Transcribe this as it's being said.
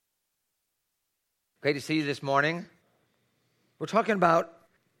Great to see you this morning. We're talking about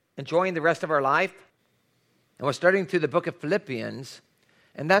enjoying the rest of our life, and we're starting through the book of Philippians,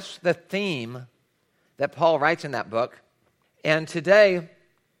 and that's the theme that Paul writes in that book. And today,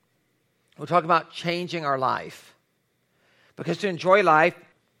 we'll talk about changing our life. Because to enjoy life,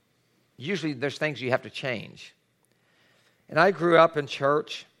 usually there's things you have to change. And I grew up in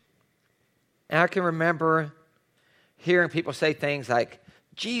church, and I can remember hearing people say things like,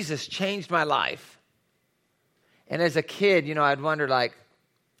 Jesus changed my life. And as a kid, I'd wonder,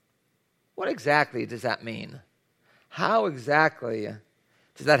 what exactly does that mean? How exactly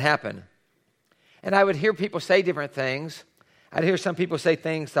does that happen? And I would hear people say different things. I'd hear some people say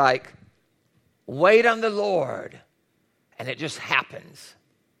things like, wait on the Lord, and it just happens.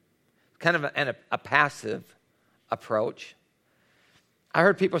 Kind of a passive approach. I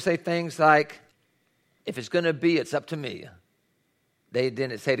heard people say things like, if it's going to be, it's up to me. They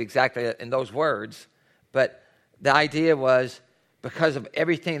didn't say it exactly in those words, but the idea was because of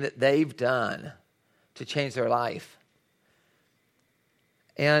everything that they've done to change their life.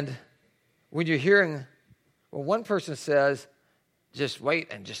 And when you're hearing, one person says, just wait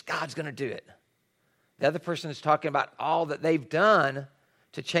and just God's going to do it. The other person is talking about all that they've done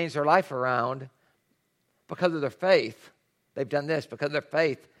to change their life around because of their faith. They've done this. Because of their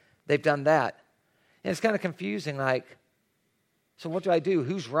faith, they've done that. And it's kind of confusing, so what do I do?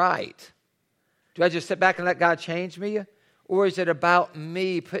 Who's right? Do I just sit back and let God change me? Or is it about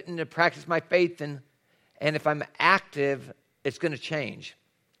me putting into practice my faith and if I'm active, it's going to change?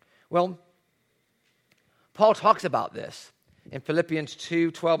 Well, Paul talks about this in Philippians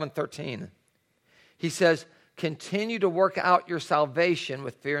 2:12 and 13. He says, continue to work out your salvation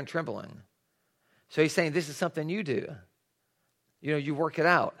with fear and trembling. So he's saying this is something you do. You work it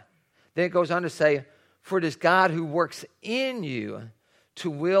out. Then it goes on to say, for it is God who works in you to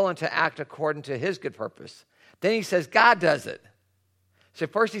will and to act according to his good purpose. Then he says, God does it. So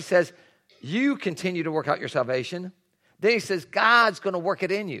first he says, you continue to work out your salvation. Then he says, God's going to work it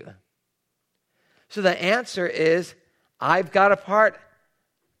in you. So the answer is, I've got a part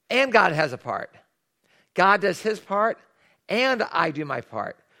and God has a part. God does his part and I do my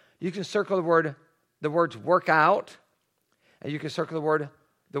part. You can circle the words work out, and you can circle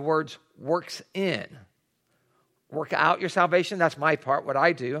the words works in. Work out your salvation, that's my part, what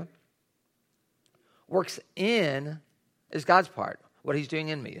I do. Works in is God's part, what he's doing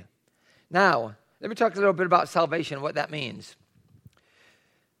in me. Now, let me talk a little bit about salvation, what that means.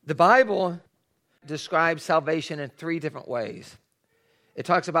 The Bible describes salvation in 3 different ways. It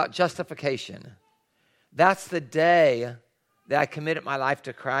talks about justification. That's the day that I committed my life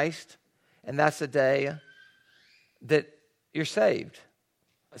to Christ, and that's the day that you're saved.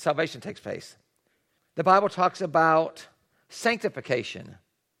 Salvation takes place. The Bible talks about sanctification.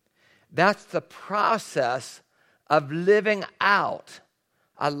 That's the process of living out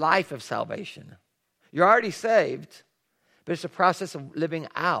a life of salvation. You're already saved, but it's a process of living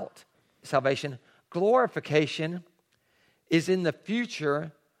out salvation. Glorification is in the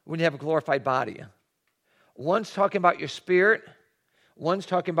future when you have a glorified body. One's talking about your spirit, one's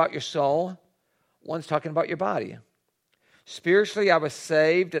talking about your soul, one's talking about your body. Spiritually, I was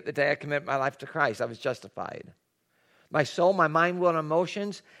saved at the day I committed my life to Christ. I was justified. My soul, my mind, will, and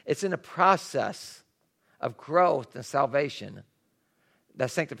emotions, it's in a process of growth and salvation.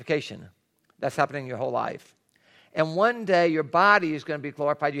 That's sanctification. That's happening your whole life. And one day, your body is going to be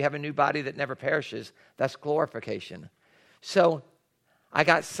glorified. You have a new body that never perishes. That's glorification. So, I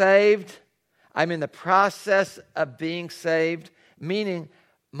got saved. I'm in the process of being saved, meaning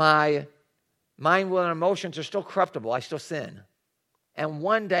my mind, will, and emotions are still corruptible. I still sin. And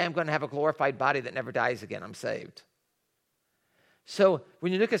one day I'm going to have a glorified body that never dies again. I'm saved. So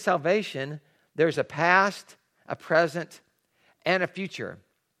when you look at salvation, there's a past, a present, and a future.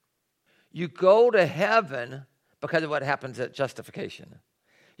 You go to heaven because of what happens at justification.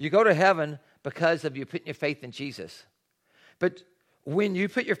 You go to heaven because of you putting your faith in Jesus. But when you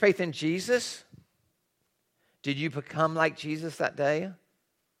put your faith in Jesus, did you become like Jesus that day?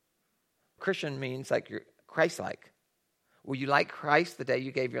 Christian means like you're Christ-like. Were you like Christ the day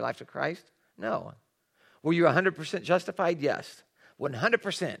you gave your life to Christ? No. Were you 100% justified? Yes.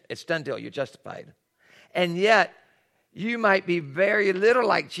 100%. It's done deal. You're justified. And yet, you might be very little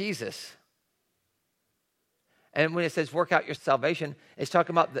like Jesus. And when it says work out your salvation, it's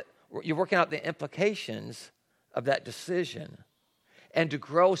talking about you're working out the implications of that decision. And to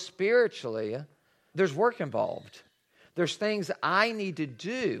grow spiritually, there's work involved. There's things I need to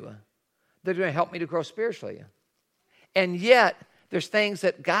do that are going to help me to grow spiritually. And yet, there's things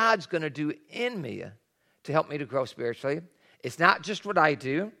that God's going to do in me to help me to grow spiritually. It's not just what I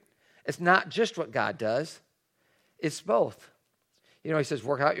do. It's not just what God does. It's both. You know, he says,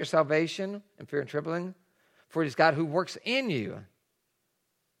 work out your salvation in fear and trembling, for it is God who works in you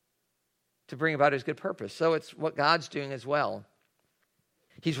to bring about his good purpose. So it's what God's doing as well.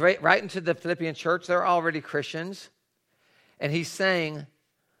 He's writing to the Philippian church. They're already Christians. And he's saying,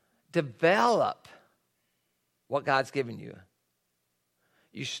 develop what God's given you.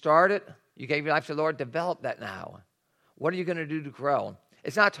 You started, you gave your life to the Lord, develop that now. What are you going to do to grow?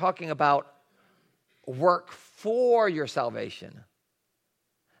 It's not talking about work for your salvation.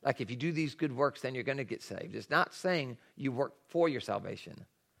 Like if you do these good works, then you're going to get saved. It's not saying you work for your salvation.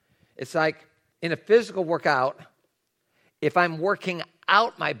 It's like in a physical workout, if I'm working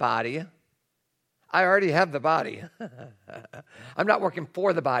out my body, I already have the body. I'm not working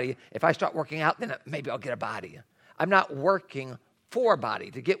for the body. If I start working out, then maybe I'll get a body. I'm not working for a body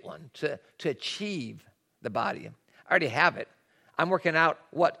to get one, to achieve the body. I already have it. I'm working out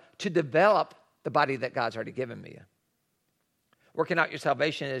what? To develop the body that God's already given me. Working out your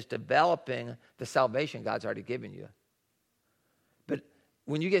salvation is developing the salvation God's already given you. But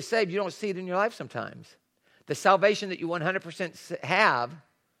when you get saved, you don't see it in your life sometimes. The salvation that you 100% have,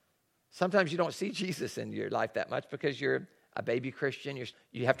 sometimes you don't see Jesus in your life that much because you're a baby Christian.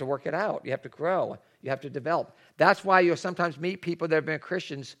 You have to work it out. You have to grow. You have to develop. That's why you'll sometimes meet people that have been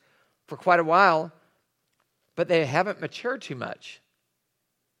Christians for quite a while, but they haven't matured too much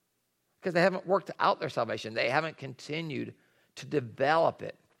because they haven't worked out their salvation. They haven't continued to develop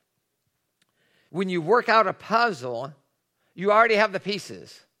it. When you work out a puzzle, you already have the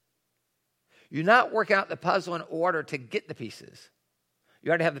pieces. You're not working out the puzzle in order to get the pieces. You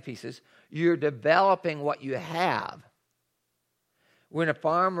already have the pieces. You're developing what you have. When a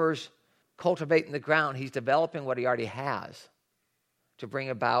farmer's cultivating the ground, he's developing what he already has to bring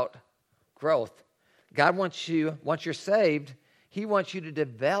about growth. God wants you, once you're saved, he wants you to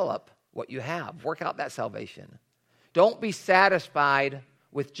develop what you have. Work out that salvation. Don't be satisfied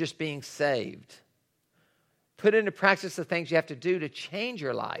with just being saved. Put into practice the things you have to do to change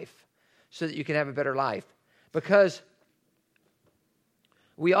your life so that you can have a better life. Because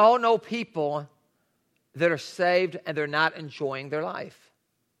we all know people that are saved and they're not enjoying their life.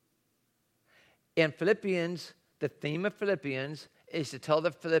 In Philippians, the theme of Philippians is to tell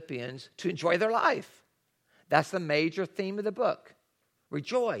the Philippians to enjoy their life. That's the major theme of the book.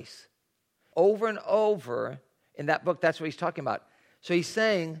 Rejoice. Over and over in that book, that's what he's talking about. So he's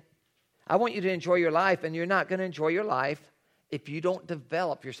saying, I want you to enjoy your life, and you're not going to enjoy your life if you don't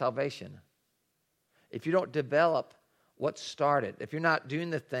develop your salvation. If you don't develop what started. If you're not doing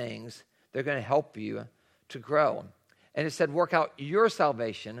the things that are going to help you to grow. And it said, work out your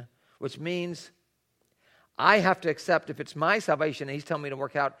salvation, which means I have to accept, if it's my salvation and he's telling me to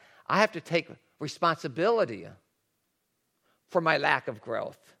work out, I have to take responsibility for my lack of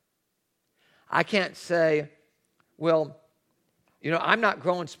growth. I can't say, well, you know, I'm not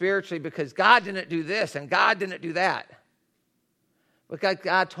growing spiritually because God didn't do this and God didn't do that. Because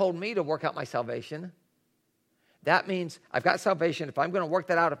God told me to work out my salvation. That means I've got salvation. If I'm going to work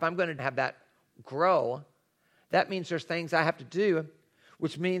that out, if I'm going to have that grow, that means there's things I have to do,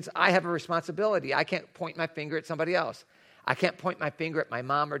 which means I have a responsibility. I can't point my finger at somebody else. I can't point my finger at my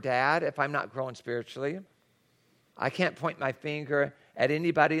mom or dad if I'm not growing spiritually. I can't point my finger at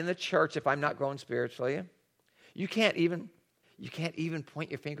anybody in the church if I'm not growing spiritually. You can't even point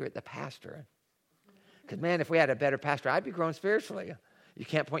your finger at the pastor. Because, man, if we had a better pastor, I'd be growing spiritually. You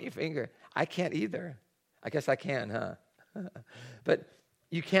can't point your finger. I can't either. I guess I can, huh? But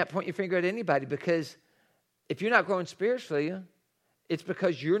you can't point your finger at anybody because if you're not growing spiritually, it's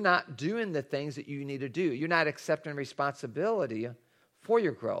because you're not doing the things that you need to do. You're not accepting responsibility for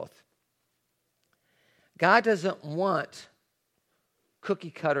your growth. God doesn't want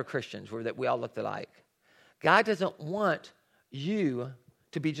cookie-cutter Christians where that we all look alike. God doesn't want you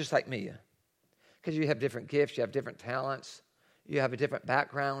to be just like me because you have different gifts, you have different talents, you have a different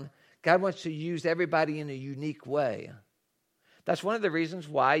background. God wants to use everybody in a unique way. That's one of the reasons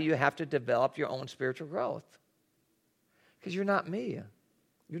why you have to develop your own spiritual growth. Because you're not me.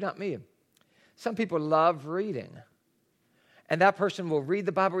 You're not me. Some people love reading. And that person will read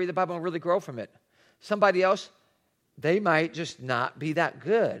the Bible, and really grow from it. Somebody else, they might just not be that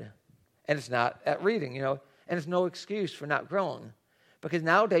good. And it's not at reading, you know. And it's no excuse for not growing. Because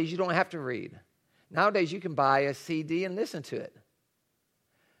nowadays, you don't have to read. Nowadays, you can buy a CD and listen to it.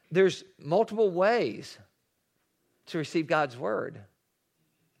 There's multiple ways to receive God's word.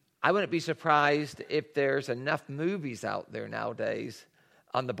 I wouldn't be surprised if there's enough movies out there nowadays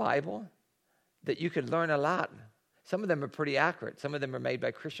on the Bible that you could learn a lot. Some of them are pretty accurate. Some of them are made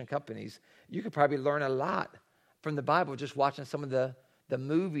by Christian companies. You could probably learn a lot from the Bible just watching some of the the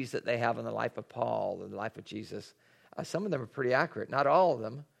movies that they have on the life of Paul, or the life of Jesus, some of them are pretty accurate, not all of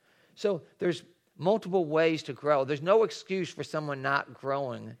them. So there's multiple ways to grow. There's no excuse for someone not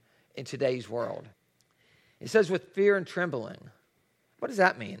growing in today's world. It says with fear and trembling. What does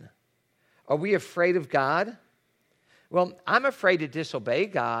that mean? Are we afraid of God? Well, I'm afraid to disobey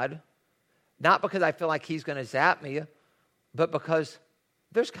God, not because I feel like he's going to zap me, but because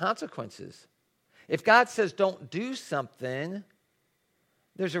there's consequences. If God says don't do something,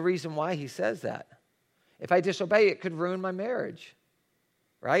 there's a reason why he says that. If I disobey, it could ruin my marriage,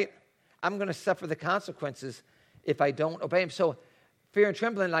 right? I'm going to suffer the consequences if I don't obey him. So fear and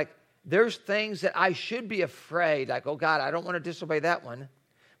trembling, like there's things that I should be afraid, like, oh God, I don't want to disobey that one.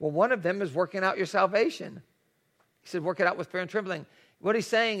 Well, one of them is working out your salvation. He said, work it out with fear and trembling. What he's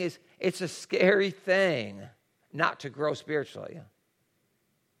saying is it's a scary thing not to grow spiritually.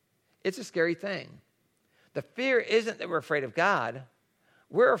 It's a scary thing. The fear isn't that we're afraid of God.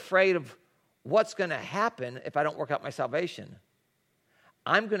 We're afraid of what's going to happen if I don't work out my salvation.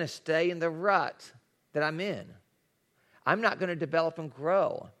 I'm going to stay in the rut that I'm in. I'm not going to develop and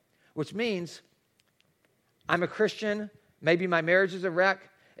grow, which means I'm a Christian. Maybe my marriage is a wreck.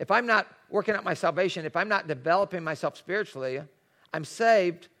 If I'm not working out my salvation, if I'm not developing myself spiritually, I'm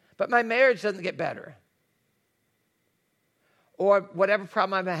saved, but my marriage doesn't get better. Or whatever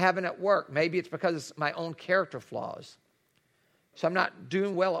problem I'm having at work, maybe it's because of my own character flaws. So I'm not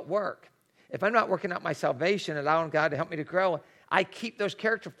doing well at work. If I'm not working out my salvation, allowing God to help me to grow, I keep those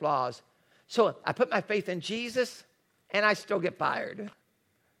character flaws. So I put my faith in Jesus, and I still get fired.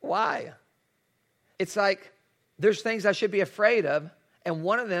 Why? It's like there's things I should be afraid of, and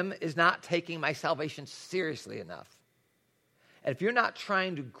one of them is not taking my salvation seriously enough. And if you're not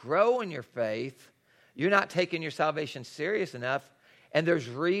trying to grow in your faith, you're not taking your salvation serious enough, and there's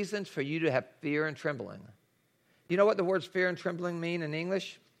reasons for you to have fear and trembling. You know what the words fear and trembling mean in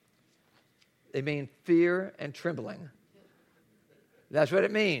English? They mean fear and trembling. That's what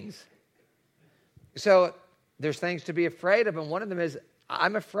it means. So there's things to be afraid of, and one of them is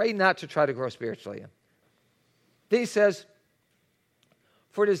I'm afraid not to try to grow spiritually. Then he says,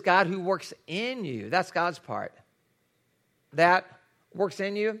 for it is God who works in you. That's God's part. That works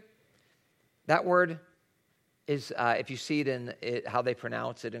in you. That word is, if you see it in how they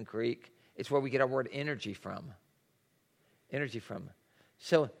pronounce it in Greek, it's where we get our word energy from. Energy from.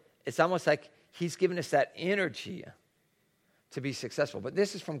 So it's almost like he's given us that energy to be successful. But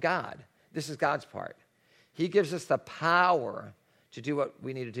this is from God. This is God's part. He gives us the power to do what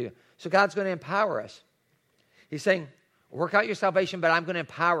we need to do. So God's going to empower us. He's saying, work out your salvation, but I'm going to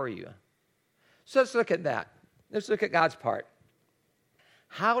empower you. So let's look at that. Let's look at God's part.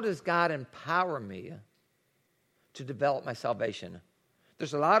 How does God empower me to develop my salvation?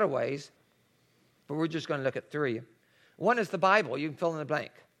 There's a lot of ways, but we're just going to look at three. One is the Bible. You can fill in the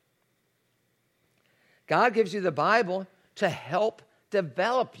blank. God gives you the Bible to help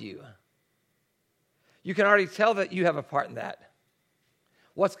develop you. You can already tell that you have a part in that.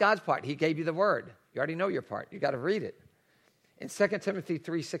 What's God's part? He gave you the Word. You already know your part. You got to read it. In 2 Timothy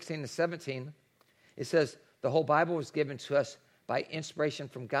 3:16-17, it says, the whole Bible was given to us by inspiration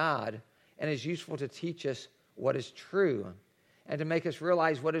from God and is useful to teach us what is true and to make us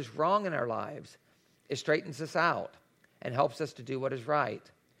realize what is wrong in our lives. It straightens us out and helps us to do what is right.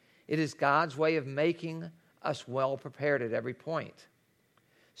 It is God's way of making us well prepared at every point.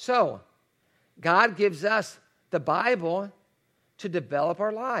 So, God gives us the Bible to develop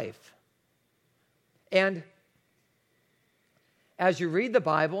our life. And as you read the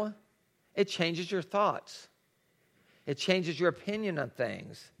Bible, it changes your thoughts. It changes your opinion on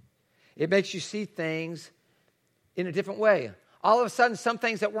things. It makes you see things in a different way. All of a sudden, some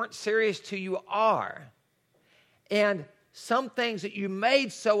things that weren't serious to you are. And some things that you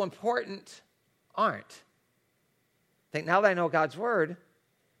made so important aren't. Think, now that I know God's Word,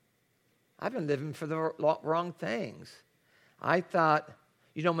 I've been living for the wrong things. I thought,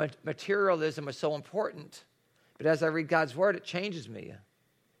 materialism was so important. But as I read God's Word, it changes me.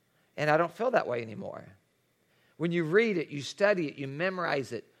 And I don't feel that way anymore. When you read it, you study it, you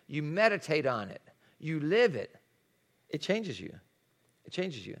memorize it, you meditate on it, you live it, it changes you. It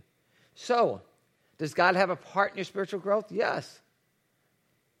changes you. So, does God have a part in your spiritual growth? Yes.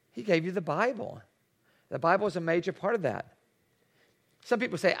 He gave you the Bible. The Bible is a major part of that. Some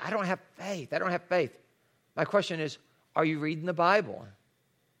people say, I don't have faith. I don't have faith. My question is, are you reading the Bible?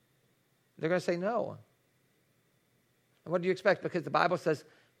 They're going to say no. And what do you expect? Because the Bible says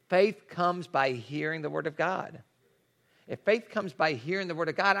faith comes by hearing the Word of God. If faith comes by hearing the Word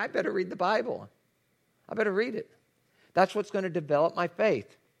of God, I better read the Bible. I better read it. That's what's going to develop my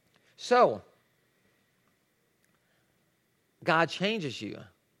faith. So, God changes you,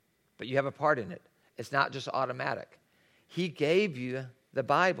 but you have a part in it. It's not just automatic. He gave you the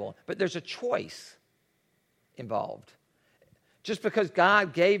Bible, but there's a choice involved. Just because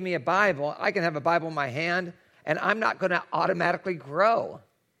God gave me a Bible, I can have a Bible in my hand, and I'm not going to automatically grow.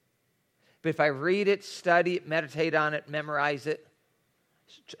 But if I read it, study it, meditate on it, memorize it,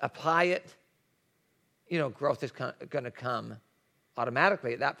 apply it, growth is going to come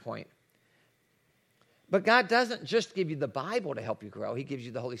automatically at that point. But God doesn't just give you the Bible to help you grow. He gives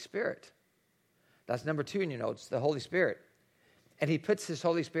you the Holy Spirit. That's number 2 in your notes, the Holy Spirit. And he puts his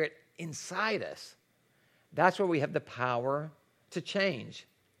Holy Spirit inside us. That's where we have the power to change.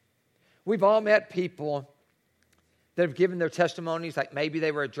 We've all met people that have given their testimonies, like maybe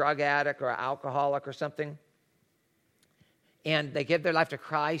they were a drug addict or an alcoholic or something, and they give their life to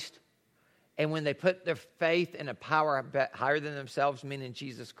Christ, and when they put their faith in a power higher than themselves, meaning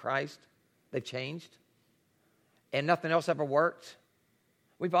Jesus Christ, they've changed, and nothing else ever worked.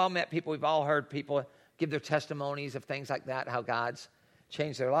 We've all met people, we've all heard people give their testimonies of things like that, how God's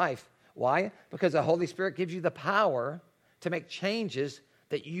changed their life. Why? Because the Holy Spirit gives you the power to make changes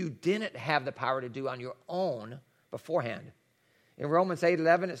that you didn't have the power to do on your own beforehand. In Romans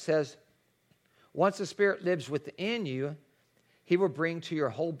 8:11, it says, once the Spirit lives within you, he will bring to your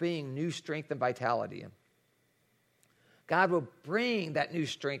whole being new strength and vitality. God will bring that new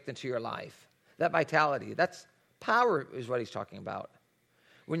strength into your life, that vitality. That's power is what he's talking about.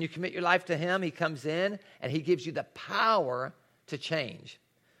 When you commit your life to him, he comes in and he gives you the power to change.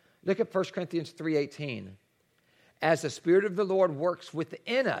 Look at 1 Corinthians 3:18. As the Spirit of the Lord works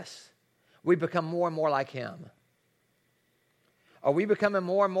within us, we become more and more like him. Are we becoming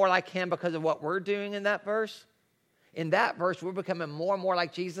more and more like him because of what we're doing in that verse? In that verse, we're becoming more and more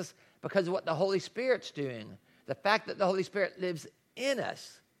like Jesus because of what the Holy Spirit's doing. The fact that the Holy Spirit lives in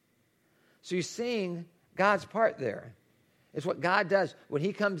us. So you're seeing God's part there. It's what God does. When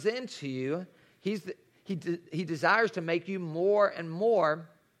he comes into you, he desires to make you more and more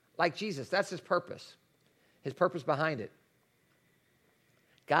like Jesus. That's his purpose behind it.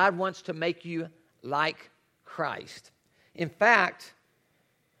 God wants to make you like Christ. In fact,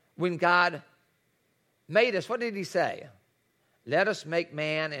 when God made us, what did he say? Let us make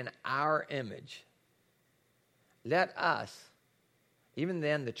man in our image. Let us. Even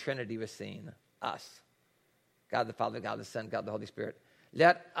then, the Trinity was seen. Us. God the Father, God the Son, God the Holy Spirit.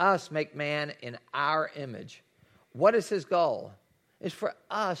 Let us make man in our image. What is his goal? It's for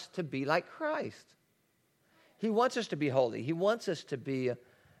us to be like Christ. He wants us to be holy. He wants us to be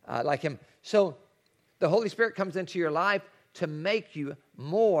like him. So the Holy Spirit comes into your life to make you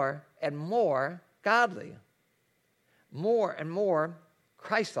more and more godly, more and more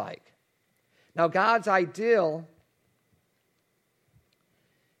Christ-like. Now, God's ideal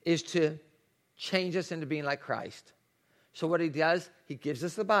is to change us into being like Christ. So what he does, he gives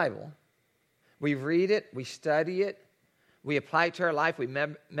us the Bible. We read it, we study it, we apply it to our life, we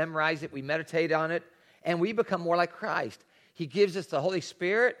memorize it, we meditate on it, and we become more like Christ. He gives us the Holy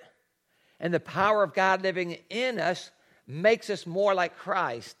Spirit, and the power of God living in us makes us more like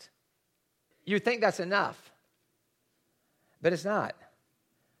Christ. You think that's enough, but it's not.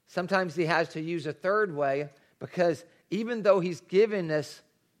 Sometimes he has to use a third way, because even though he's given us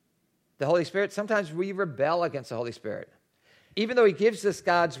the Holy Spirit, sometimes we rebel against the Holy Spirit. Even though he gives us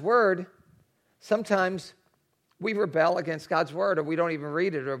God's word, sometimes we rebel against God's word, or we don't even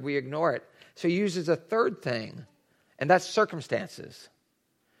read it, or we ignore it. So he uses a third thing, and that's circumstances.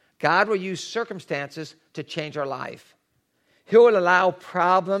 God will use circumstances to change our life. He will allow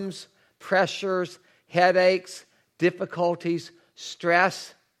problems, pressures, headaches, difficulties,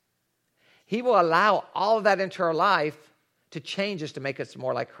 stress. He will allow all of that into our life to change us, to make us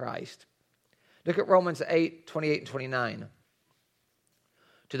more like Christ. Look at Romans 8:28 and 29.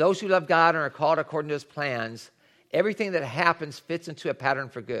 To those who love God and are called according to his plans, everything that happens fits into a pattern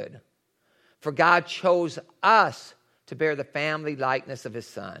for good. For God chose us to bear the family likeness of his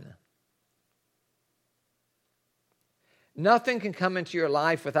Son. Nothing can come into your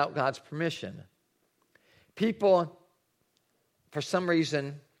life without God's permission. People, for some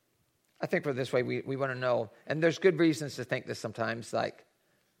reason, I think for this way, we want to know, and there's good reasons to think this sometimes, like,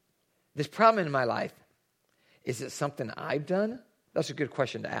 this problem in my life, is it something I've done? That's a good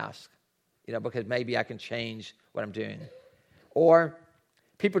question to ask, because maybe I can change what I'm doing. Or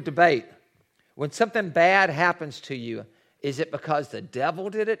people debate, when something bad happens to you, is it because the devil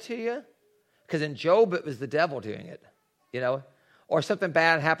did it to you? Because in Job, it was the devil doing it, Or something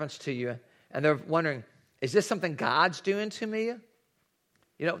bad happens to you, and they're wondering, is this something God's doing to me?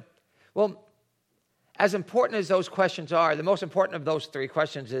 Well, as important as those questions are, the most important of those three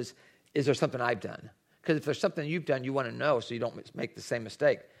questions is there something I've done? Because if there's something you've done, you want to know so you don't make the same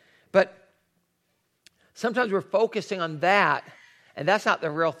mistake. But sometimes we're focusing on that, and that's not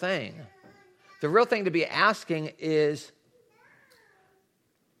the real thing. The real thing to be asking is,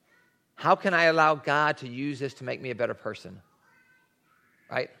 how can I allow God to use this to make me a better person?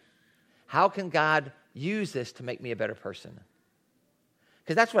 Right? How can God use this to make me a better person?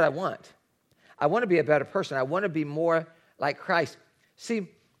 Because that's what I want. I want to be a better person. I want to be more like Christ. See,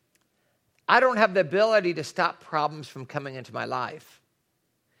 I don't have the ability to stop problems from coming into my life,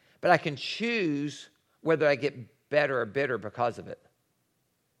 but I can choose whether I get better or bitter because of it.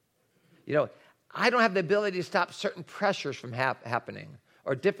 You know, I don't have the ability to stop certain pressures from happening,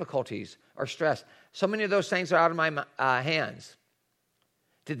 or difficulties, or stress. So many of those things are out of my hands.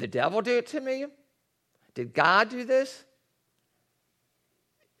 Did the devil do it to me? Did God do this?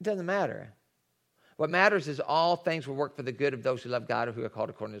 It doesn't matter. What matters is all things will work for the good of those who love God or who are called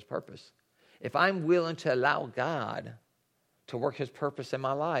according to his purpose. If I'm willing to allow God to work his purpose in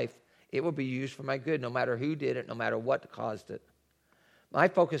my life, it will be used for my good, no matter who did it, no matter what caused it. My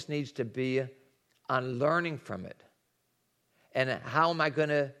focus needs to be on learning from it. And how am I going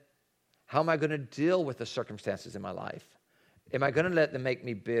to deal with the circumstances in my life? Am I going to let them make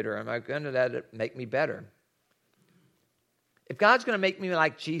me bitter? Am I going to let it make me better? If God's going to make me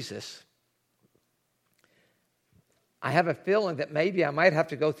like Jesus, I have a feeling that maybe I might have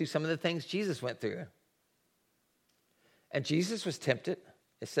to go through some of the things Jesus went through. And Jesus was tempted.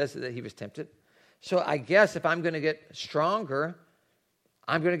 It says that he was tempted. So I guess if I'm going to get stronger,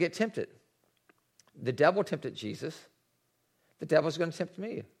 I'm going to get tempted. The devil tempted Jesus. The devil's going to tempt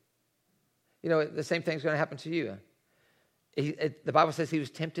me. You know, the same thing's going to happen to you. The Bible says he was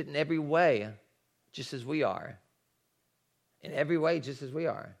tempted in every way, just as we are. In every way, just as we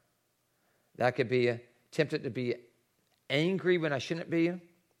are. That could be tempted to be angry when I shouldn't be,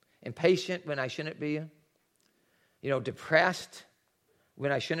 impatient when I shouldn't be, depressed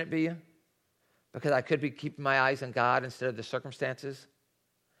when I shouldn't be, because I could be keeping my eyes on God instead of the circumstances.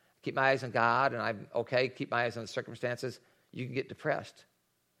 Keep my eyes on God, and I'm okay. Keep my eyes on the circumstances. You can get depressed.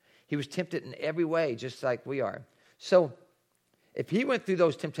 He was tempted in every way, just like we are. So if he went through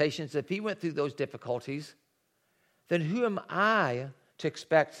those temptations, if he went through those difficulties, then who am I to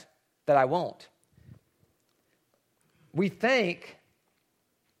expect that I won't? We think,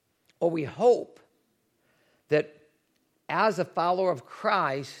 or we hope, that as a follower of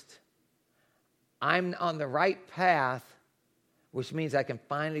Christ, I'm on the right path, which means I can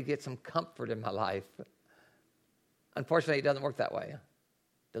finally get some comfort in my life. Unfortunately, it doesn't work that way.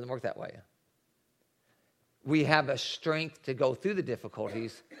 It doesn't work that way. We have a strength to go through the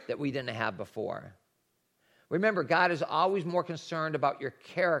difficulties that we didn't have before. Remember, God is always more concerned about your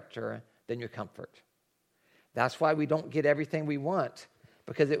character than your comfort. That's why we don't get everything we want,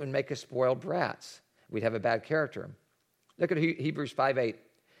 because it would make us spoiled brats. We'd have a bad character. Look at Hebrews 5:8.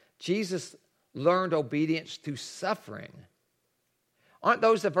 Jesus learned obedience through suffering. Aren't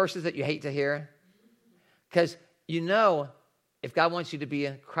those the verses that you hate to hear? Because if God wants you to be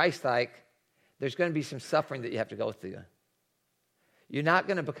Christ-like, there's going to be some suffering that you have to go through. You're not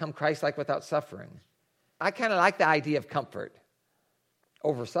going to become Christ-like without suffering. I kind of like the idea of comfort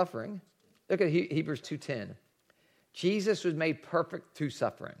over suffering. Look at Hebrews 2:10. Jesus was made perfect through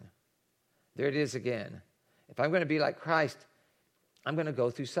suffering. There it is again. If I'm going to be like Christ, I'm going to go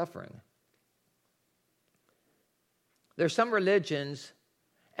through suffering. There's some religions,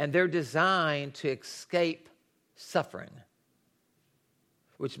 and they're designed to escape suffering,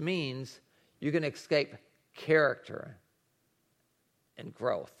 which means you're going to escape character and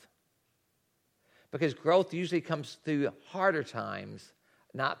growth. Because growth usually comes through harder times,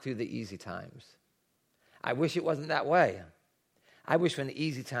 not through the easy times. I wish it wasn't that way. I wish when the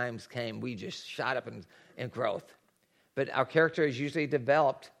easy times came, we just shot up in growth. But our character is usually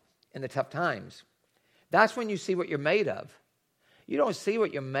developed in the tough times. That's when you see what you're made of. You don't see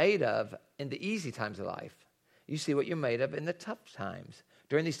what you're made of in the easy times of life. You see what you're made of in the tough times.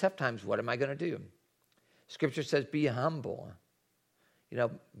 During these tough times, what am I going to do? Scripture says, be humble.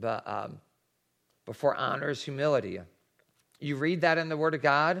 Before honor is humility. You read that in the Word of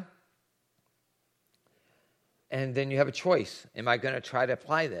God, and then you have a choice. Am I going to try to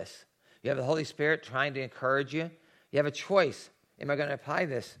apply this? You have the Holy Spirit trying to encourage you. You have a choice. Am I going to apply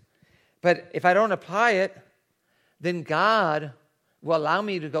this? But if I don't apply it, then God will allow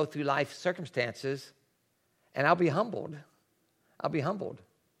me to go through life circumstances, and I'll be humbled. I'll be humbled.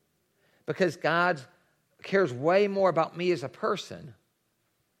 Because God cares way more about me as a person.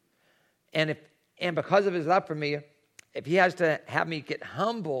 And because of his love for me, if he has to have me get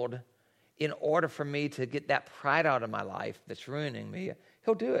humbled in order for me to get that pride out of my life that's ruining me,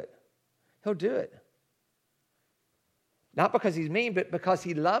 he'll do it. He'll do it. Not because he's mean, but because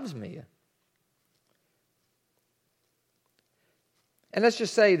he loves me. And let's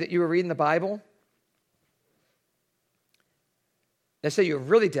just say that you were reading the Bible. Let's say you're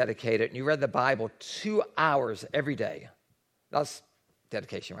really dedicated and you read the Bible 2 hours every day. That's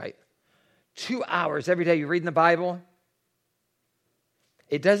dedication, right? 2 hours every day you're reading the Bible.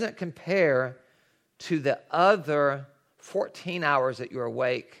 It doesn't compare to the other 14 hours that you're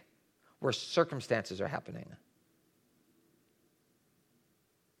awake where circumstances are happening.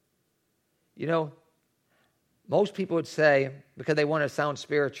 You know, most people would say, because they want to sound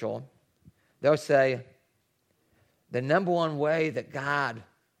spiritual, they'll say, the number one way that God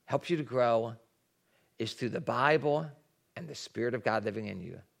helps you to grow is through the Bible and the Spirit of God living in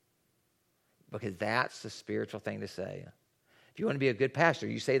you. Because that's the spiritual thing to say. If you want to be a good pastor,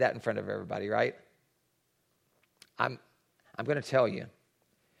 you say that in front of everybody, right? I'm going to tell you.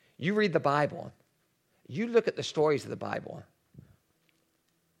 You read the Bible. You look at the stories of the Bible.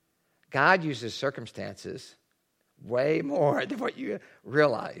 God uses circumstances way more than what you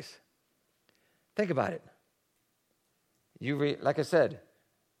realize. Think about it. You read, like I said,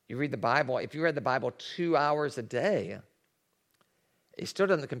 you read the Bible. If you read the Bible 2 hours a day, it still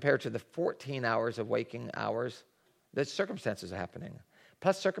doesn't compare to the 14 hours of waking hours that circumstances are happening.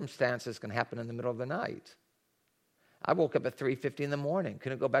 Plus, circumstances can happen in the middle of the night. I woke up at 3:50 in the morning,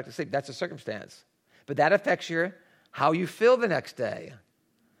 couldn't go back to sleep. That's a circumstance. But that affects how you feel the next day.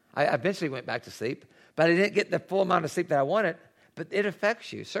 I eventually went back to sleep, but I didn't get the full amount of sleep that I wanted. But it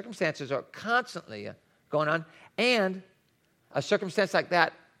affects you. Circumstances are constantly going on. And a circumstance like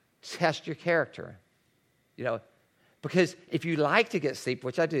that tests your character. You know, because if you like to get sleep,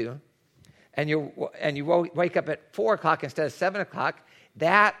 which I do, and you wake up at 4 o'clock instead of 7 o'clock,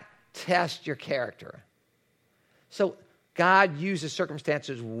 that tests your character. So God uses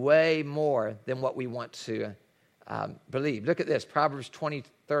circumstances way more than what we want to believe. Look at this, Proverbs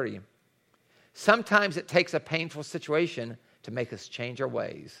 20:30. Sometimes it takes a painful situation to make us change our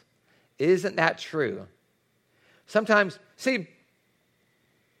ways. Isn't that true? Sometimes, see,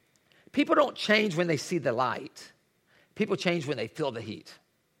 people don't change when they see the light. People change when they feel the heat.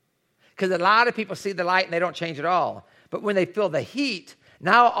 Because a lot of people see the light and they don't change at all. But when they feel the heat,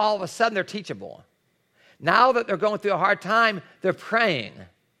 now all of a sudden they're teachable. Now that they're going through a hard time, they're praying.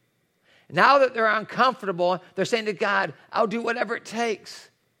 Now that they're uncomfortable, they're saying to God, I'll do whatever it takes.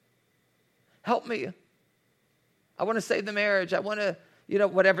 Help me. I want to save the marriage. I want to,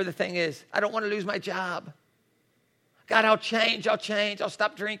 whatever the thing is. I don't want to lose my job. God, I'll change. I'll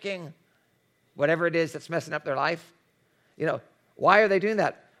stop drinking. Whatever it is that's messing up their life. Why are they doing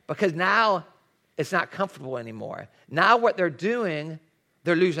that? Because now it's not comfortable anymore. Now what they're doing,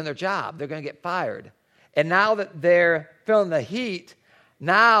 they're losing their job. They're going to get fired. And now that they're feeling the heat,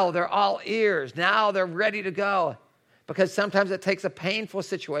 now they're all ears. Now they're ready to go. Because sometimes it takes a painful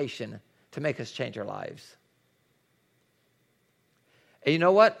situation to make us change our lives. And you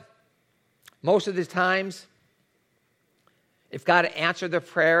know what? Most of the times, if God answered their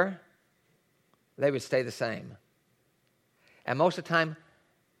prayer, they would stay the same. And most of the time,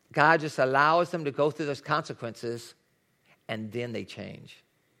 God just allows them to go through those consequences, and then they change.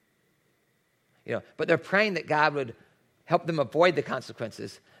 But they're praying that God would help them avoid the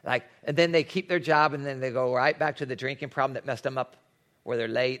consequences. And then they keep their job, and then they go right back to the drinking problem that messed them up, where they're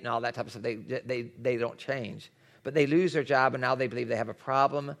late and all that type of stuff. They don't change. But they lose their job, and now they believe they have a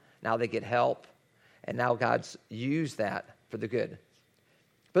problem. Now they get help, and now God's used that for the good.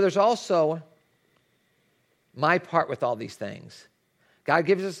 But there's also my part with all these things. God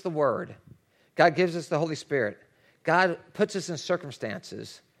gives us the Word. God gives us the Holy Spirit. God puts us in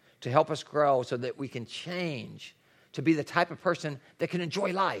circumstances to help us grow so that we can change to be the type of person that can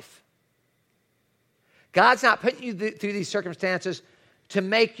enjoy life. God's not putting you through these circumstances to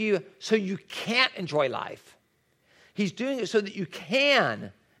make you so you can't enjoy life. He's doing it so that you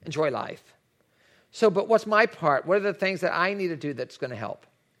can enjoy life. But what's my part? What are the things that I need to do that's going to help?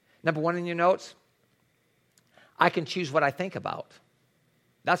 Number one in your notes, I can choose what I think about.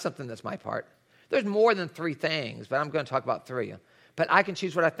 That's something that's my part. There's more than 3 things, but I'm going to talk about 3. But I can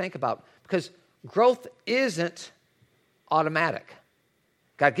choose what I think about because growth isn't automatic.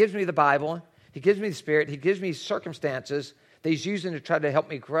 God gives me the Bible. He gives me the Spirit. He gives me circumstances that He's using to try to help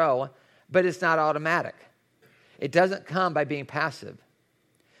me grow, but it's not automatic. It doesn't come by being passive.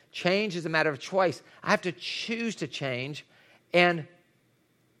 Change is a matter of choice. I have to choose to change, and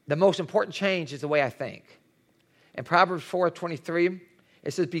the most important change is the way I think. In Proverbs 4:23,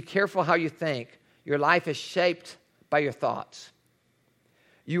 it says, be careful how you think. Your life is shaped by your thoughts.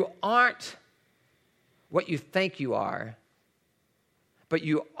 You aren't what you think you are, but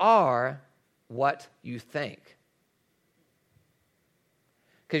you are what you think.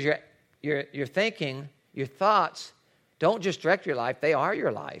 Because your thinking, your thoughts don't just direct your life, they are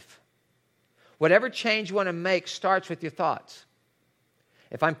your life. Whatever change you want to make starts with your thoughts.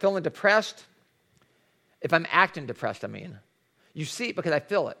 If I'm feeling depressed, if I'm acting depressed, you see it because I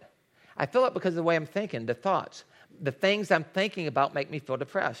feel it. I feel it because of the way I'm thinking, the thoughts. The things I'm thinking about make me feel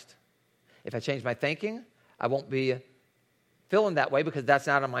depressed. If I change my thinking, I won't be feeling that way because that's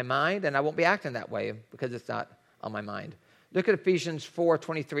not on my mind, and I won't be acting that way because it's not on my mind. Look at Ephesians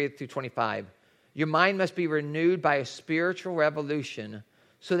 4:23-25. Your mind must be renewed by a spiritual revolution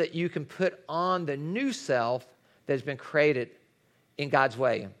so that you can put on the new self that has been created in God's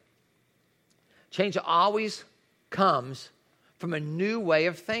way. Change always comes from a new way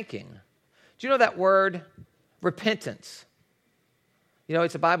of thinking. Do you know that word, repentance?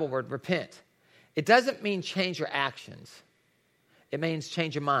 It's a Bible word, repent. It doesn't mean change your actions. It means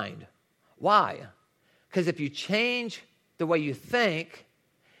change your mind. Why? Because if you change the way you think,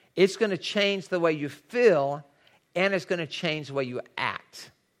 it's going to change the way you feel, and it's going to change the way you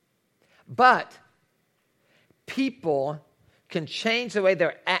act. But people can change the way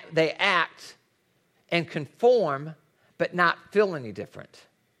they act and conform, but not feel any different.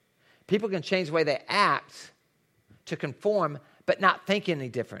 People can change the way they act to conform, but not think any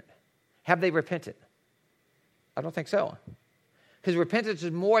different. Have they repented? I don't think so. Because repentance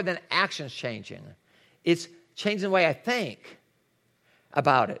is more than actions changing. It's changing the way I think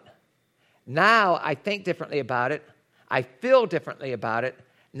about it. Now I think differently about it. I feel differently about it.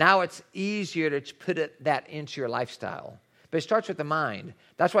 Now it's easier to put that into your lifestyle. But it starts with the mind.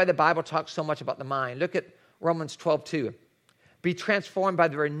 That's why the Bible talks so much about the mind. Look at Romans 12:2. Be transformed by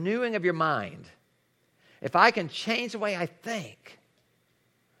the renewing of your mind. If I can change the way I think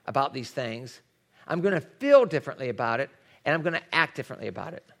about these things, I'm going to feel differently about it, and I'm going to act differently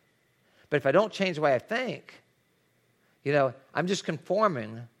about it. But if I don't change the way I think, I'm just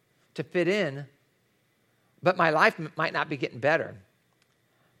conforming to fit in, but my life might not be getting better.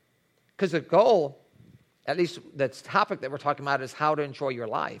 Because the goal, at least the topic that we're talking about, is how to enjoy your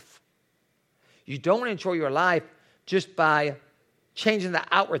life. You don't enjoy your life just by changing the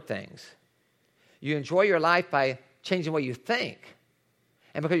outward things. You enjoy your life by changing what you think.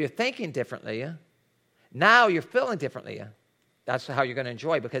 And because you're thinking differently, now you're feeling differently. That's how you're going to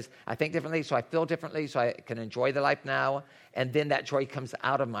enjoy, because I think differently, so I feel differently, so I can enjoy the life now, and then that joy comes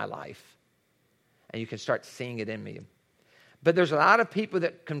out of my life, and you can start seeing it in me. But there's a lot of people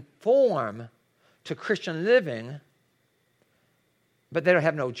that conform to Christian living, but they don't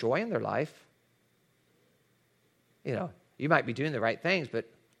have no joy in their life. You might be doing the right things, but,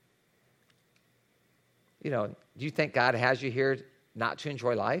 do you think God has you here not to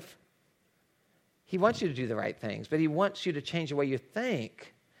enjoy life? He wants you to do the right things, but he wants you to change the way you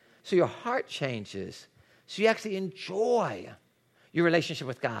think so your heart changes, so you actually enjoy your relationship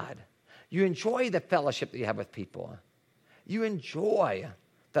with God. You enjoy the fellowship that you have with people. You enjoy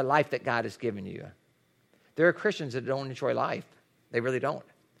the life that God has given you. There are Christians that don't enjoy life. They really don't,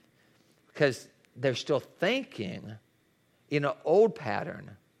 because they're still thinking in an old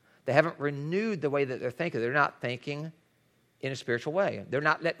pattern. They haven't renewed the way that they're thinking. They're not thinking in a spiritual way. They're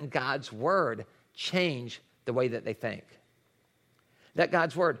not letting God's word change the way that they think. Let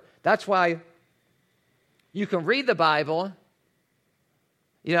God's word. That's why you can read the Bible.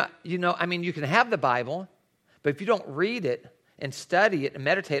 You can have the Bible, but if you don't read it and study it and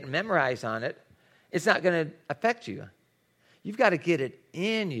meditate and memorize on it, it's not going to affect you. You've got to get it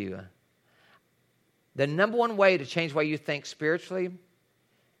in you. The number one way to change the way you think spiritually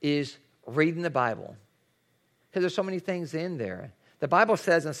is reading the Bible, because there's so many things in there. The Bible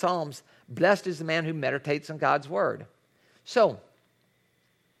says in Psalms, blessed is the man who meditates on God's word. So,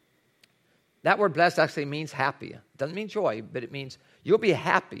 that word blessed actually means happy. It doesn't mean joy, but it means you'll be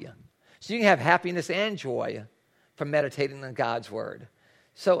happy. So you can have happiness and joy from meditating on God's word.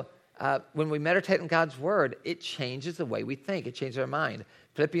 So, when we meditate on God's word, it changes the way we think. It changes our mind.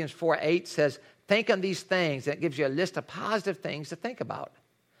 Philippians 4:8 says, think on these things, and it gives you a list of positive things to think about.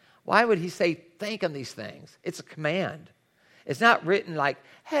 Why would he say, think on these things? It's a command. It's not written like,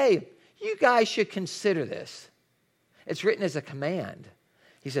 hey, you guys should consider this. It's written as a command.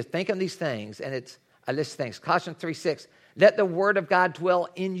 He says, think on these things, and it's a list of things. Colossians 3:6, let the word of God dwell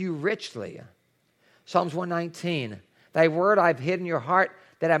in you richly. Psalms 119, thy word I've hid in your heart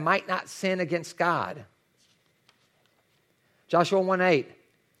that I might not sin against God. Joshua 1:8,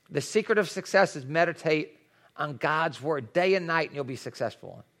 the secret of success is meditate on God's word day and night, and you'll be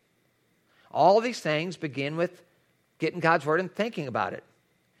successful. All these things begin with getting God's word and thinking about it.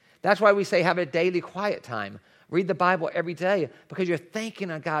 That's why we say have a daily quiet time. Read the Bible every day, because you're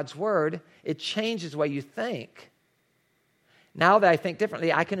thinking on God's word. It changes the way you think. Now that I think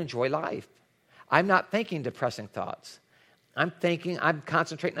differently, I can enjoy life. I'm not thinking depressing thoughts. I'm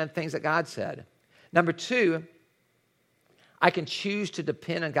concentrating on things that God said. Number 2, I can choose to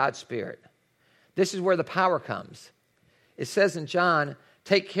depend on God's Spirit. This is where the power comes. It says in John,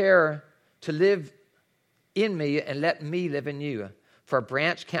 take care to live in me and let me live in you. For a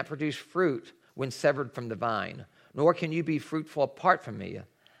branch can't produce fruit when severed from the vine, nor can you be fruitful apart from me.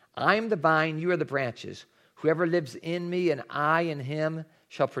 I am the vine, you are the branches. Whoever lives in me and I in him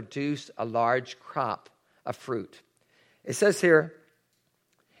shall produce a large crop of fruit. It says here,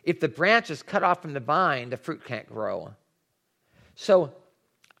 if the branch is cut off from the vine, the fruit can't grow. So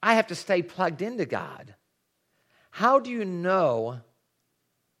I have to stay plugged into God. How do you know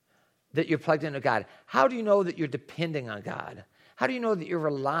that you're plugged into God? How do you know that you're depending on God? How do you know that you're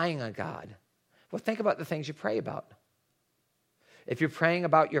relying on God? Well, think about the things you pray about. If you're praying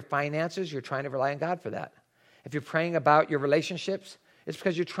about your finances, you're trying to rely on God for that. If you're praying about your relationships, it's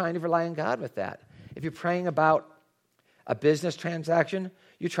because you're trying to rely on God with that. If you're praying about a business transaction,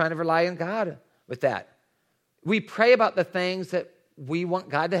 you're trying to rely on God with that. We pray about the things that we want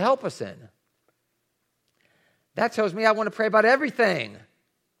God to help us in. That tells me I want to pray about everything.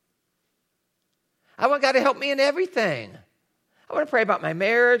 I want God to help me in everything. I want to pray about my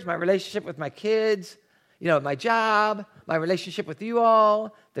marriage, my relationship with my kids, my job, my relationship with you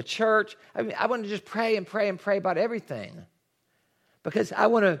all, the church. I want to just pray and pray and pray about everything because I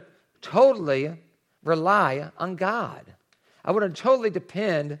want to totally rely on God. I want to totally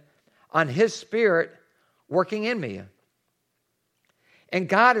depend on His Spirit working in me. And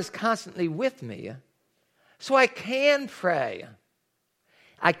God is constantly with me, so I can pray.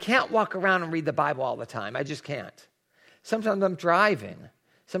 I can't walk around and read the Bible all the time. I just can't. Sometimes I'm driving.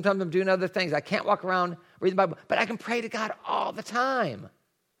 Sometimes I'm doing other things. I can't walk around reading the Bible, but I can pray to God all the time.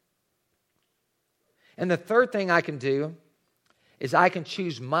 And the third thing I can do is I can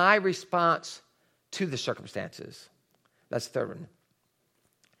choose my response to the circumstances. That's the third one.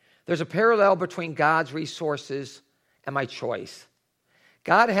 There's a parallel between God's resources and my choice.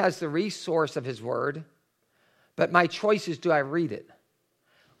 God has the resource of His Word, but my choice is, do I read it?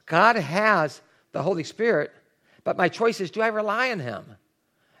 God has the Holy Spirit, but my choice is, do I rely on Him?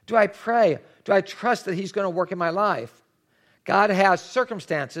 Do I pray? Do I trust that He's going to work in my life? God has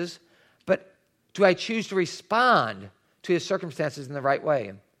circumstances, but do I choose to respond to His circumstances in the right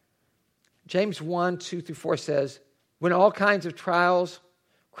way? James 1:2-4 says, when all kinds of trials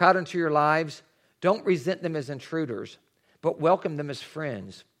crowd into your lives, don't resent them as intruders, but welcome them as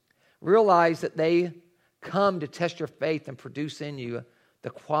friends. Realize that they come to test your faith and produce in you the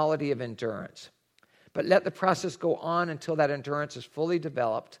quality of endurance. But let the process go on until that endurance is fully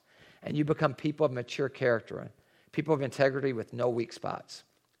developed and you become people of mature character, people of integrity with no weak spots.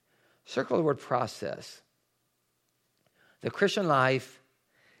 Circle the word process. The Christian life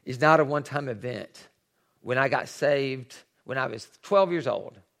is not a one-time event. When I got saved, when I was 12 years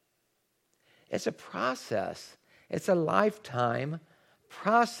old. It's a process. It's a lifetime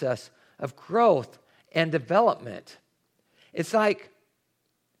process of growth and development. It's like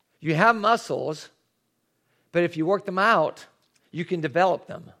you have muscles, but if you work them out, you can develop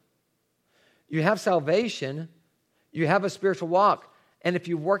them. You have salvation, you have a spiritual walk, and if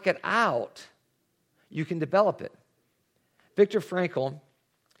you work it out, you can develop it. Viktor Frankl,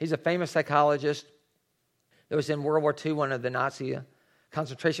 he's a famous psychologist that was in World War II, one of the Nazi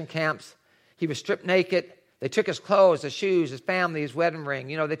concentration camps. He was stripped naked. They took his clothes, his shoes, his family, his wedding ring.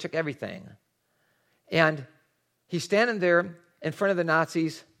 They took everything. And he's standing there in front of the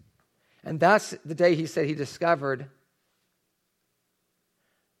Nazis, and that's the day he said he discovered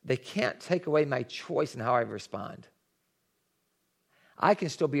they can't take away my choice in how I respond. I can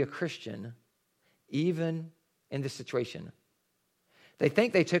still be a Christian even in this situation. They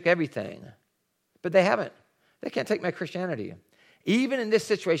think they took everything, but they haven't. They can't take my Christianity. Even in this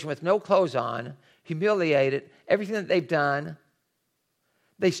situation with no clothes on, humiliated, everything that they've done,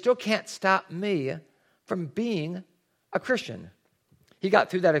 they still can't stop me from being a Christian. He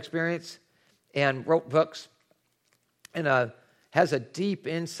got through that experience and wrote books and has a deep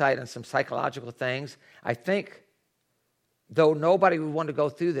insight on some psychological things. I think, though nobody would want to go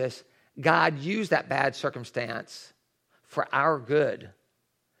through this, God used that bad circumstance for our good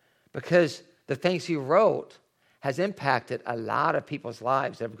because the things he wrote has impacted a lot of people's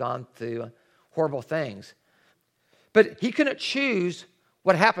lives that have gone through horrible things. But he couldn't choose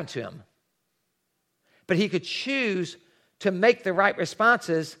what happened to him. But he could choose to make the right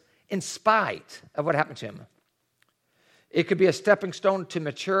responses in spite of what happened to him. It could be a stepping stone to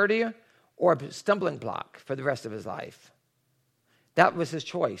maturity or a stumbling block for the rest of his life. That was his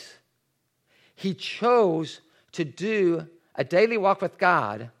choice. He chose to do a daily walk with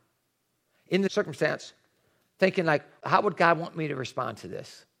God in the circumstance, thinking like, how would God want me to respond to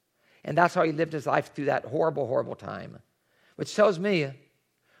this? And that's how he lived his life through that horrible, horrible time. Which tells me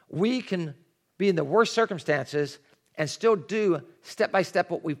we can be in the worst circumstances and still do step by step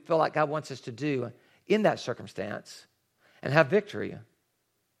what we feel like God wants us to do in that circumstance and have victory.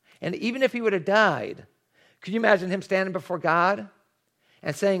 And even if he would have died, could you imagine him standing before God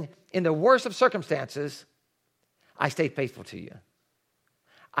and saying, in the worst of circumstances, I stayed faithful to you.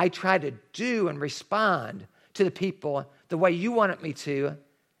 I tried to do and respond to the people the way you wanted me to,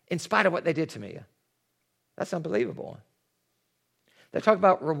 in spite of what they did to me. That's unbelievable. They talk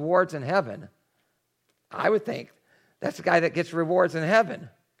about rewards in heaven. I would think that's the guy that gets rewards in heaven.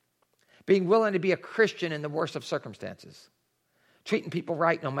 Being willing to be a Christian in the worst of circumstances. Treating people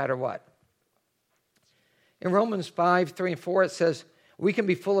right no matter what. In Romans 5, 3 and 4, it says, we can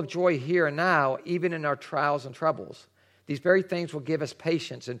be full of joy here and now, even in our trials and troubles. These very things will give us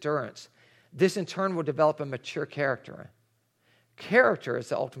patience, endurance. This in turn will develop a mature character. Character is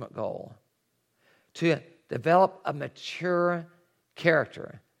the ultimate goal. To develop a mature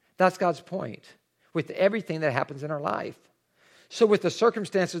character. That's God's point with everything that happens in our life. So with the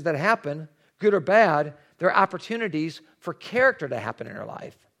circumstances that happen, good or bad, there are opportunities for character to happen in our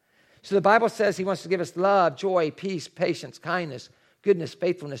life. So the Bible says he wants to give us love, joy, peace, patience, kindness, goodness,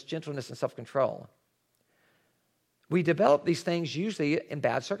 faithfulness, gentleness, and self-control. We develop these things usually in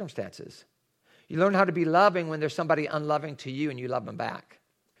bad circumstances. You learn how to be loving when there's somebody unloving to you and you love them back.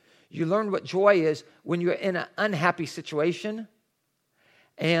 You learn what joy is when you're in an unhappy situation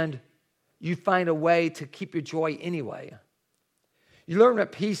and you find a way to keep your joy anyway. You learn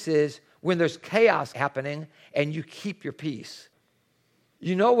what peace is when there's chaos happening and you keep your peace.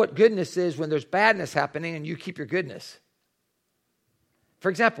 You know what goodness is when there's badness happening and you keep your goodness. For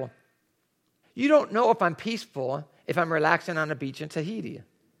example, you don't know if I'm peaceful if I'm relaxing on a beach in Tahiti,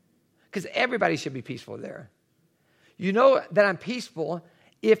 because everybody should be peaceful there. You know that I'm peaceful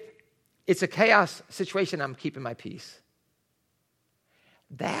if it's a chaos situation, I'm keeping my peace.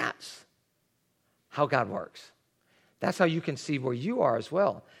 That's how God works. That's how you can see where you are as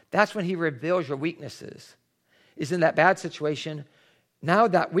well. That's when he reveals your weaknesses. Is in that bad situation, now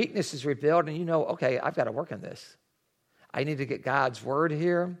that weakness is revealed and you know, okay, I've got to work on this. I need to get God's word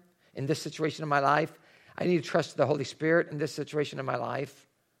here in this situation of my life. I need to trust the Holy Spirit in this situation of my life.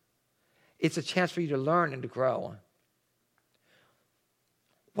 It's a chance for you to learn and to grow.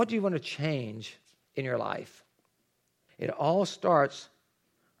 What do you want to change in your life? It all starts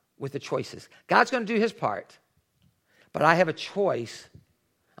with the choices. God's going to do his part, but I have a choice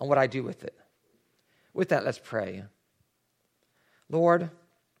on what I do with it. With that, let's pray. Lord,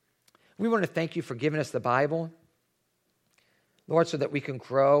 we want to thank you for giving us the Bible, Lord, so that we can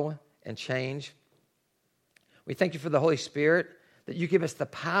grow and change. We thank you for the Holy Spirit, that you give us the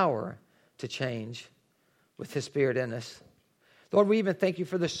power to change with his Spirit in us. Lord, we even thank you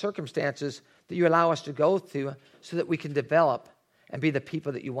for the circumstances that you allow us to go through so that we can develop and be the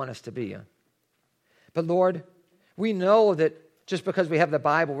people that you want us to be. But Lord, we know that just because we have the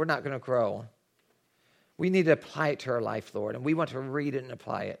Bible, we're not going to grow. We need to apply it to our life, Lord, and we want to read it and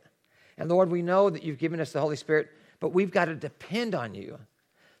apply it. And Lord, we know that you've given us the Holy Spirit, but we've got to depend on you.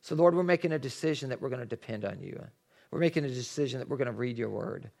 So Lord, we're making a decision that we're going to depend on you. We're making a decision that we're going to read your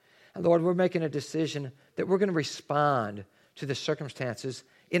word. And Lord, we're making a decision that we're going to respond to the circumstances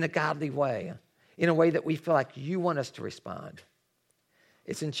in a godly way, in a way that we feel like you want us to respond.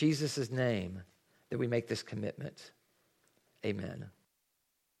 It's in Jesus' name that we make this commitment. Amen.